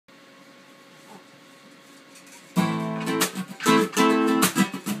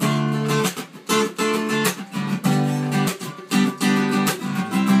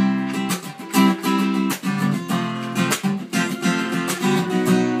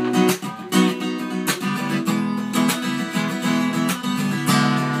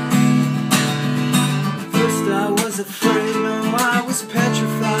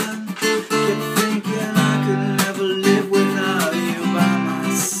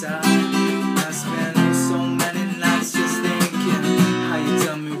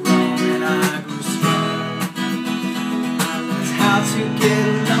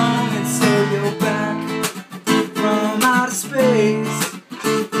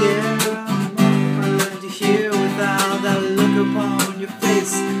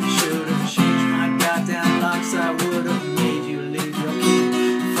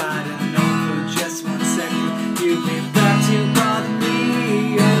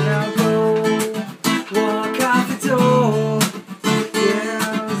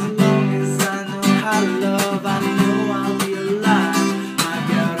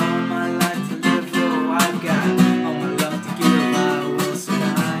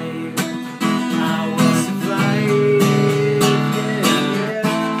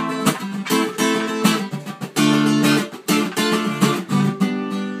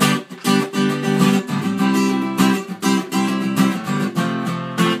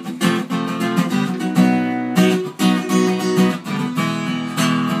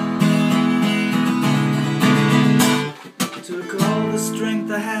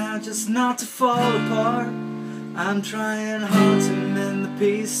I'm trying hard to mend the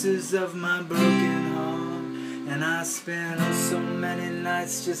pieces of my broken heart, and I spent oh so many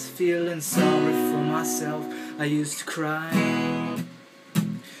nights just feeling sorry for myself. I used to cry.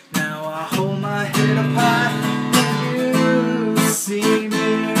 Now I hold my head up high when you see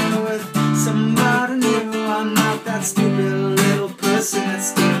me with somebody new. I'm not that stupid little person that's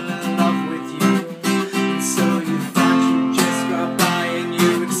still